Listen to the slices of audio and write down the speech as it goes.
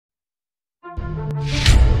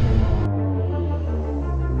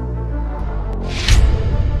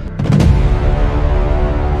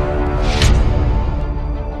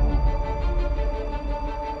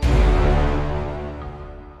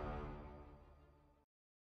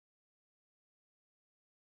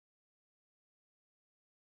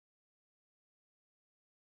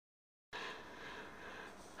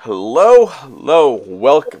Hello,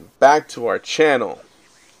 welcome back to our channel.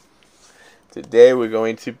 Today we're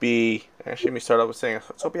going to be, actually let me start off with saying,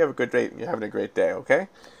 let's hope you have a good day, you're having a great day, okay?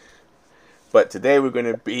 But today we're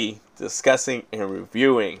going to be discussing and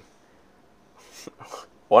reviewing,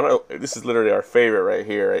 this is literally our favorite right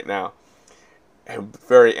here, right now, a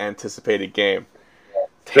very anticipated game.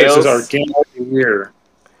 This is our Tales, game of the year.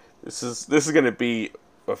 this is going to be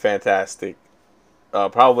a fantastic,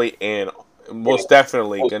 probably most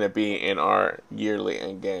definitely going to be in our yearly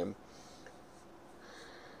end game.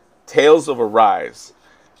 Tales of Arise.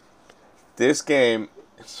 This game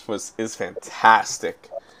is fantastic.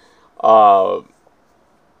 Uh,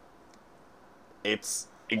 it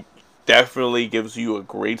definitely gives you a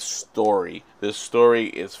great story. This story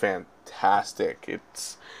is fantastic.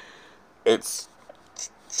 It's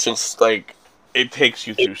just like it takes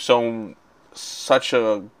you through such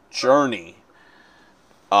a journey.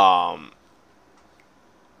 Um,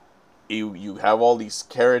 you have all these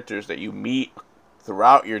characters that you meet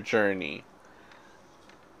throughout your journey,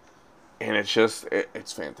 and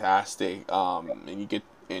it's fantastic.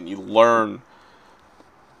 And you learn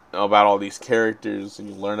about all these characters, and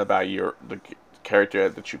you learn about the character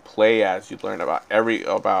that you play as. You learn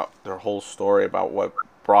about their whole story, about what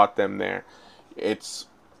brought them there. It's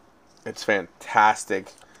it's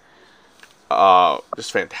fantastic.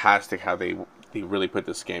 Just fantastic how they really put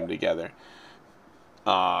this game together.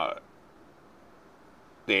 Uh,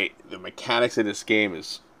 the mechanics of this game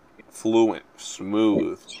is fluent,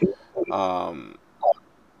 smooth. Um,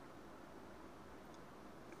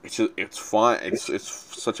 it's fun. It's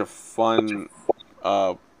such a fun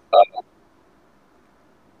uh,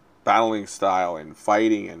 battling style and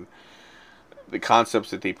fighting, and the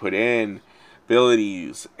concepts that they put in,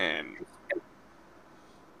 abilities, and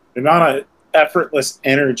The amount of effortless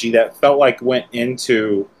energy that felt like went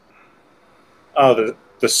into the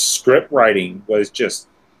script writing was just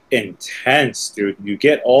intense, dude. You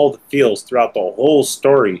get all the feels throughout the whole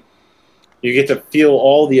story. You get to feel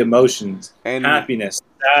all the emotions, and happiness,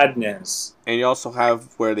 sadness. and you also have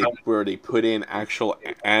where they put in actual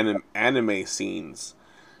anime scenes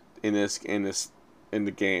in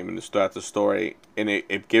the game and throughout the story, and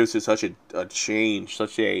it gives it such a change,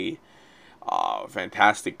 such a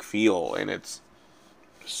fantastic feel, and it's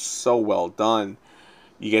so well done.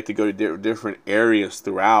 You get to go to different areas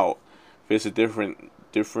throughout, visit different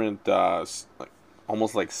like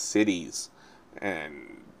almost like cities,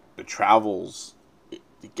 and the travels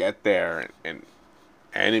to get there, and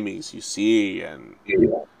enemies you see, and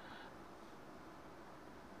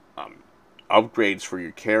um, upgrades for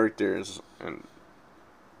your characters, and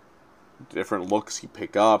different looks you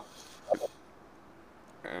pick up,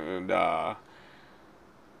 and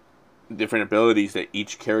different abilities that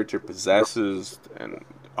each character possesses, and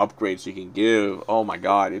upgrades you can give. Oh my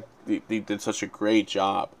god, they did such a great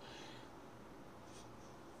job.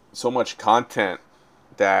 So much content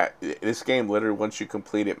that this game literally, once you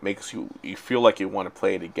complete it, makes you feel like you want to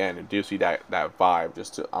play it again. It gives you that vibe.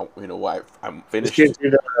 Just to what I'm This finished. gives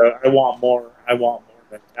you the I want more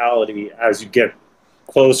mentality as you get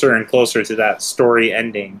closer and closer to that story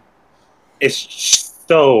ending. It's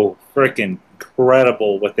so freaking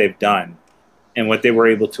incredible what they've done and what they were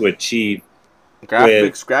able to achieve with.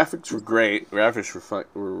 Graphics were great. Graphics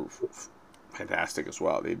were fantastic as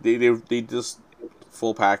well. They just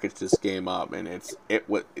full package this game up, and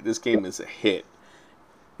what this game is a hit.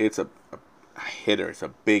 It's a hitter. It's a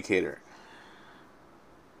big hitter.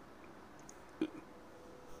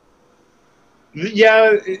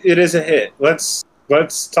 Yeah, it is a hit. Let's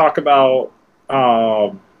talk about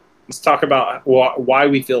um, why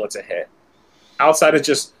we feel it's a hit. Outside of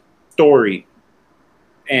just story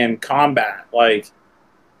and combat, like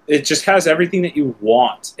it just has everything that you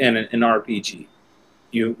want in an RPG.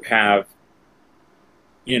 You have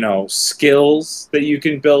skills that you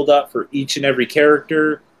can build up for each and every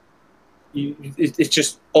character. It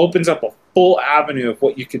just opens up a full avenue of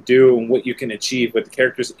what you could do and what you can achieve with the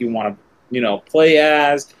characters that you want to play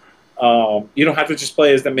as. You don't have to just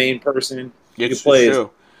play as the main person. You can It's play as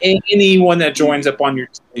true. anyone that joins up on your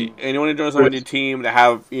team. Anyone who joins on your team,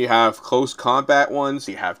 you have close combat ones,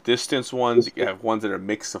 you have distance ones, you have ones that are a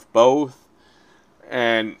mix of both,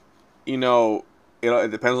 and you know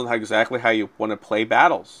it depends on exactly how you want to play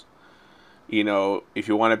battles. If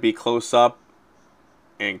you want to be close up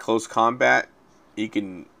and close combat, you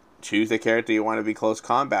can choose the character you want to be close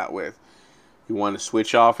combat with. You want to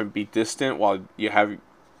switch off and be distant while you have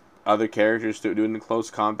other characters doing the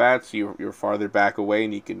close combat, so you're farther back away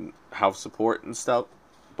and you can have support and stuff.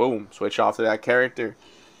 Boom, switch off to that character.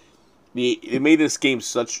 It made this game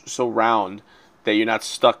so round that you're not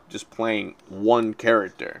stuck just playing one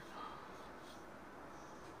character.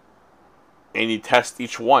 And you test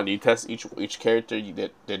each one. You test each character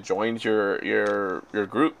that joins your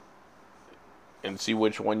group, and see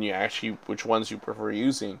which ones you prefer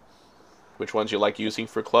using, which ones you like using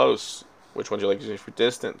for close, which ones you like using for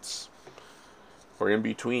distance, or in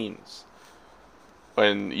betweens.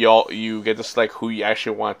 And you get to select who you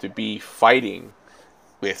actually want to be fighting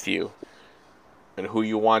with you, and who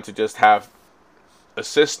you want to just have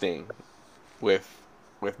assisting with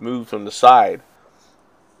moves on the side.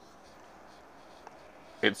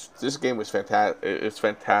 This game was fantastic. It's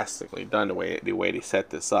fantastically done the way they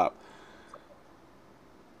set this up.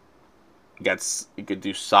 You could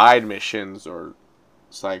do side missions or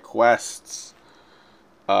side quests.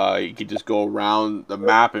 You could just go around the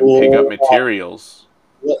map and pick up materials.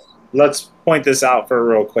 Let's point this out for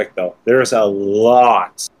real quick, though. There's a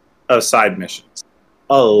lot of side missions.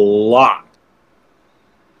 A lot.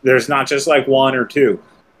 There's not just like one or two.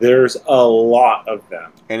 There's a lot of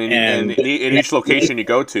them. And in each location you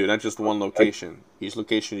go to, not just one location. Each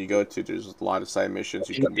location you go to, there's a lot of side missions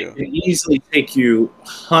you can do. It can easily take you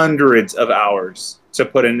hundreds of hours to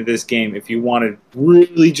put into this game if you want to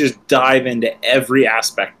really just dive into every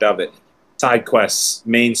aspect of it. Side quests,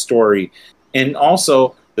 main story. And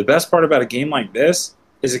also, the best part about a game like this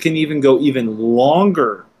is it can even go even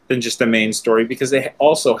longer than just the main story because they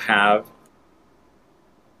also have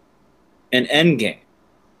an end game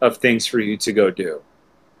of things for you to go do,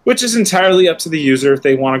 which is entirely up to the user if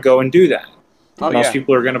they want to go and do that. Most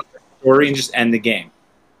people are going to play the story and just end the game.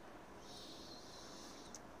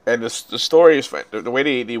 And the story is the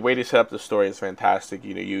way they set up the story is fantastic.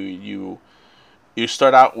 You know, you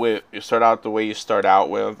start out the way you start out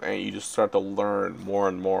with, and you just start to learn more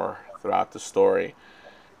and more throughout the story,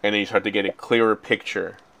 and then you start to get a clearer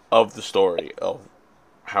picture of the story, of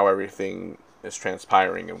how everything is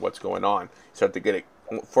transpiring and what's going on. You start to get it.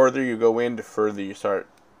 Further you go in, the further you start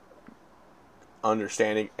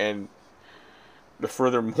understanding, and the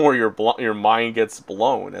further more your mind gets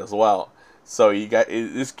blown as well. So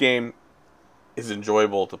this game is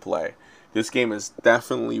enjoyable to play. This game is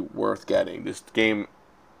definitely worth getting. This game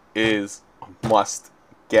is a must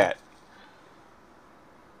get.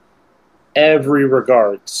 Every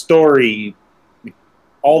regard, story,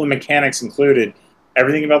 all the mechanics included,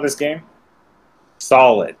 everything about this game,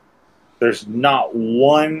 solid. There's not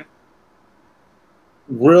one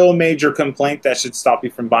real major complaint that should stop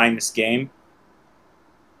you from buying this game.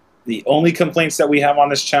 The only complaints that we have on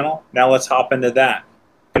this channel, now let's hop into that.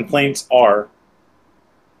 Complaints are,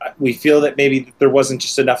 we feel that maybe there wasn't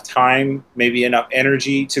just enough time, maybe enough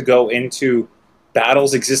energy to go into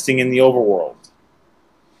battles existing in the overworld.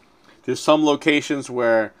 There's some locations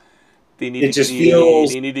where they need to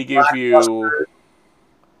give you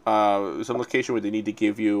some location where they need to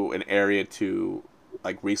give you an area to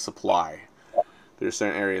like resupply. There's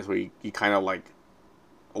certain areas where you kind of like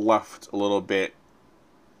left a little bit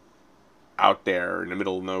out there in the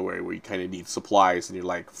middle of nowhere where you kind of need supplies, and you're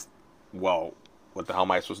like, well, what the hell am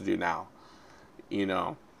I supposed to do now? You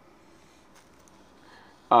know.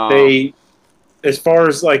 As far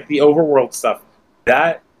as like the overworld stuff,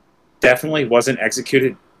 that definitely wasn't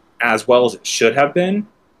executed as well as it should have been.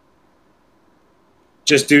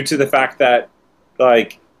 Just due to the fact that,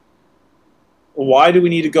 like, why do we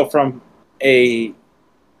need to go from the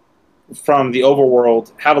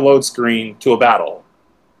overworld, have a load screen to a battle,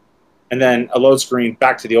 and then a load screen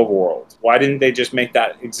back to the overworld? Why didn't they just make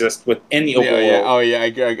that exist within the overworld? Yeah. Oh yeah,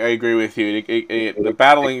 I agree with you. The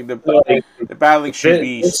battling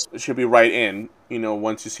should be right in. You know,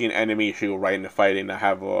 once you see an enemy, you should go right into fighting. To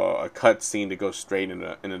have a cut scene to go straight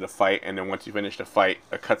into the fight, and then once you finish the fight,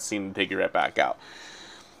 a cut scene to take you right back out.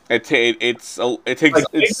 It takes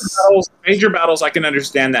major battles. I can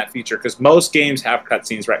understand that feature because most games have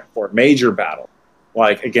cutscenes right before major battle,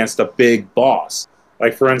 like against a big boss.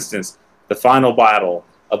 Like for instance, the final battle,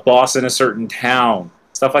 a boss in a certain town,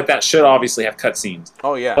 stuff like that should obviously have cutscenes.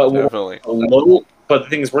 Oh yeah, definitely. But the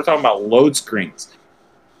thing is, we're talking about load screens.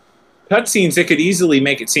 Cutscenes, they could easily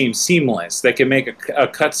make it seem seamless. They can make a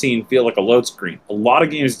cutscene feel like a load screen. A lot of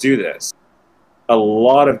games do this. A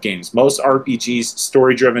lot of games, most RPGs,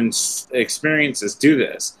 story-driven experiences do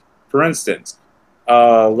this. For instance,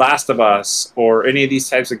 Last of Us or any of these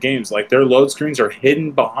types of games, like their load screens are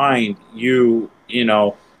hidden behind you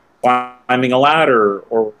know, climbing a ladder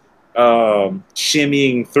or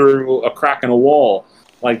shimmying through a crack in a wall.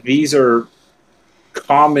 Like these are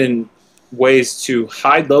common ways to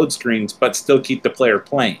hide load screens but still keep the player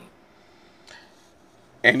playing.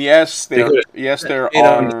 And yes, there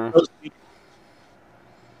are.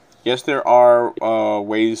 Yes, there are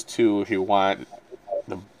ways to, if you want,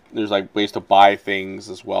 the, there's like ways to buy things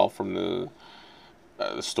as well from the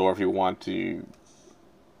store if you want to.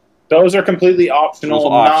 Those are completely Those are optional,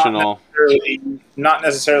 optional. not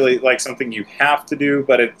necessarily like something you have to do,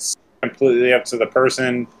 but it's completely up to the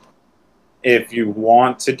person. If you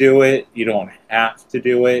want to do it, you don't have to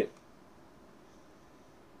do it.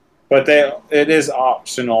 But it is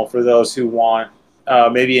optional for those who want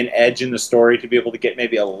maybe an edge in the story to be able to get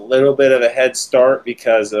maybe a little bit of a head start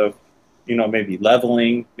because of, maybe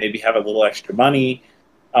leveling, maybe have a little extra money,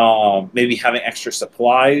 maybe having extra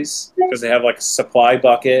supplies because they have like a supply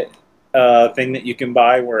bucket thing that you can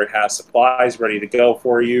buy where it has supplies ready to go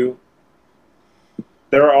for you.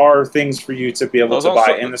 There are things for you to be able There's to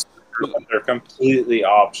buy also in the store, but they're completely there's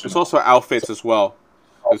optional. also outfits as well.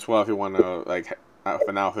 As well, if you want to like have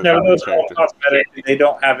an outfit No, for your those are all character. cosmetic. They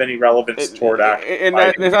don't have any relevance toward actual And that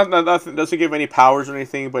fighting. there's not nothing doesn't give any powers or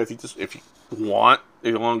anything. But if you want,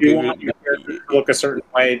 if you want If to you give want you, your character to look a certain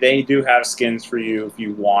way, they do have skins for you if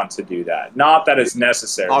you want to do that. Not that it's oh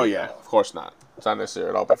necessary, yeah, though. of course not. It's not necessary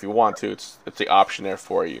at all. But if you want to, it's the option there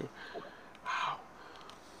for you.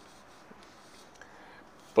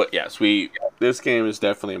 But yes, we this game is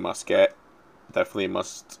definitely a must get, definitely a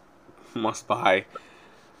must buy.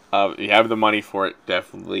 You have the money for it,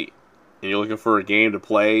 definitely, and you're looking for a game to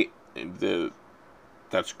play.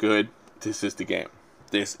 That's good. This is the game.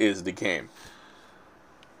 This is the game.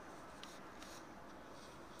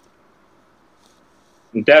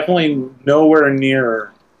 Definitely nowhere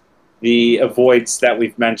near the avoids that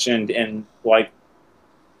we've mentioned in the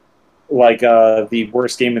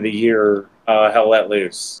worst game of the year, Hell Let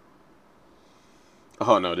Loose.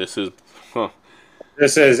 Oh no, this is. Huh.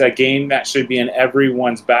 This is a game that should be in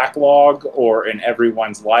everyone's backlog or in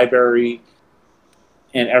everyone's library,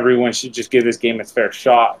 and everyone should just give this game its fair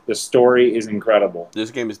shot. The story is incredible. This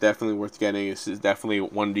game is definitely worth getting. This is definitely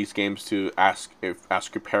one of these games to ask your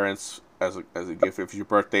parents as a gift if your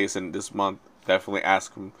birthday's in this month. Definitely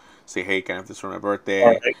ask them. Say, hey, can I have this for my Or birthday?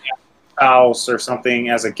 a house or something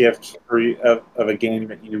as a gift of a game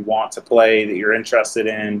that you want to play that you're interested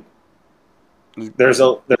in. There's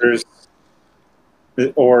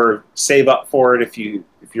or save up for it if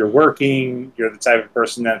you're working, you're the type of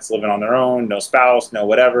person that's living on their own, no spouse, no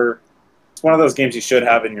whatever. It's one of those games you should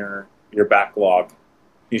have in your backlog.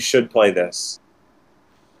 You should play this.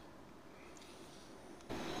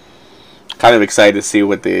 Kind of excited to see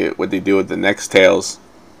what they do with the next Tales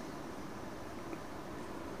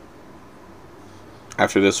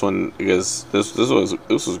after this one because this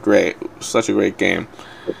was great. It was such a great game.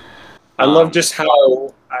 I love just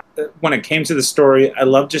how when it came to the story, I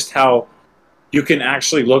love just how you can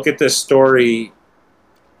actually look at this story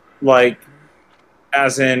like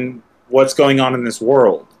as in what's going on in this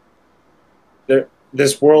world.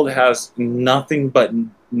 This world has nothing but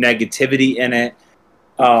negativity in it.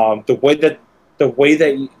 The way that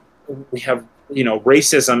we have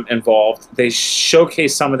racism involved, they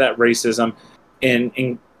showcase some of that racism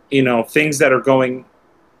in things that are going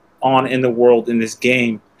on in the world in this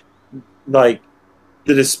game, like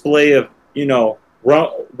the display of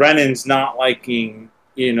Renan's not liking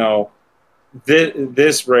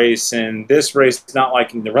this race and this race not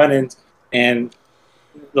liking the Renans, and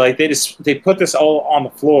like they put this all on the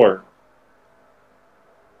floor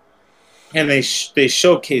and they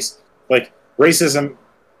showcase like racism,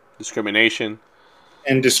 Discrimination.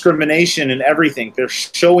 and discrimination and everything. They're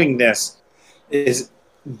showing this is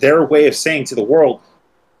their way of saying to the world,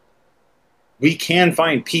 we can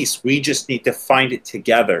find peace. We just need to find it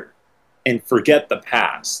together and forget the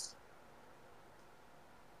past.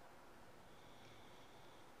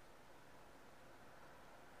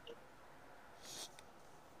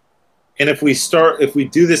 And if we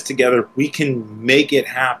do this together, we can make it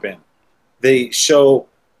happen. They show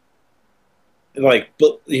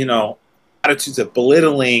attitudes of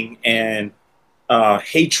belittling and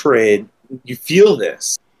hatred. You feel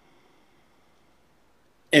this,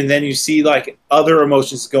 and then you see like other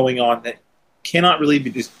emotions going on that cannot really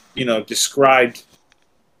be described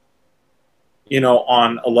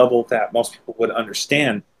on a level that most people would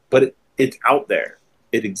understand, but it's out there,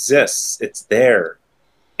 it exists, it's there.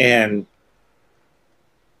 And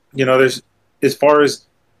there's, as far as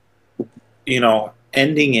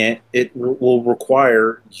ending it will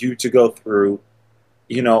require you to go through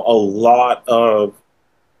a lot of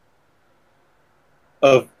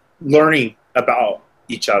learning about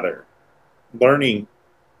each other, learning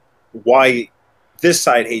why this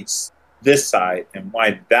side hates this side and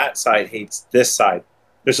why that side hates this side.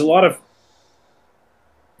 There's a lot of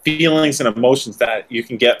feelings and emotions that you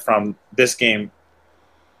can get from this game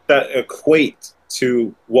that equate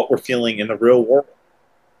to what we're feeling in the real world,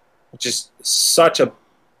 which is such a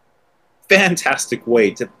fantastic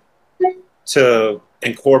way to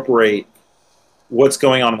incorporate what's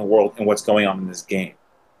going on in the world and what's going on in this game.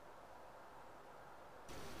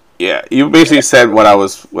 Yeah, you basically said what I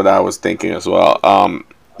was thinking as well.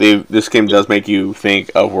 This game does make you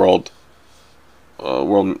think of what's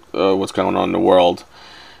going on in the world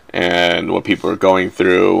and what people are going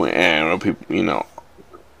through and what people,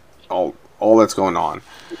 all that's going on,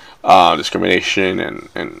 discrimination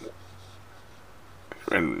and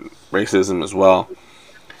racism as well.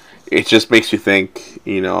 It just makes you think,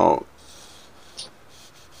 and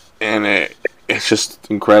it's just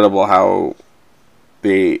incredible how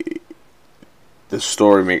the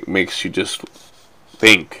story makes you just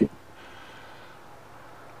think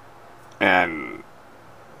and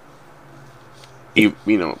give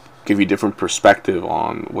you different perspective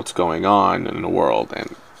on what's going on in the world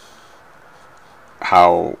and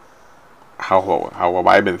how have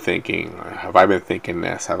I been thinking? Have I been thinking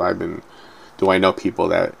this? Do I know people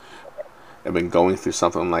that have been going through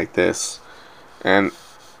something like this? And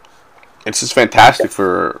it's just fantastic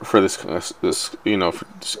for this for this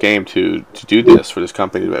game to do this, for this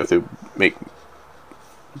company to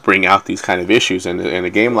bring out these kind of issues in a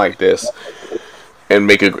game like this and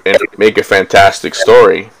make a fantastic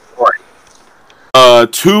story.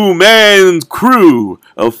 Two-man crew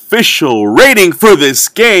official rating for this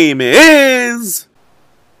game is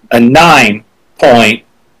a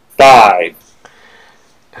 9.5.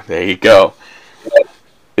 There you go.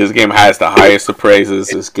 This game has the highest of praises.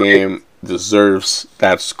 This game deserves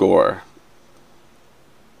that score.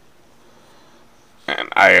 And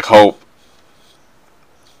I hope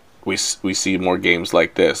we see more games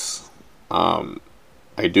like this. I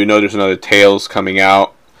do know there's another Tales coming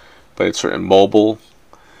out, but it's for mobile.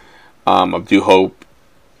 I do hope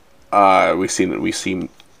we see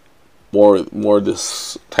more of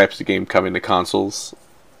this types of game coming to consoles.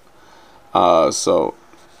 So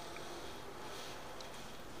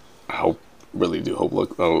I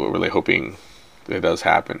really hoping it does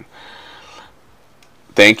happen.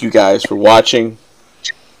 Thank you guys for watching.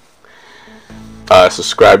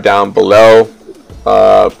 Subscribe down below.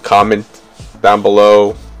 Comment down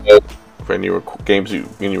below for any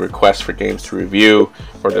any requests for games to review,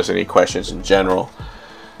 or just any questions in general.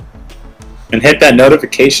 And hit that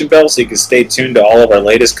notification bell so you can stay tuned to all of our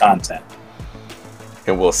latest content.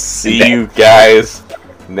 And we'll see you guys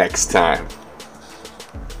next time.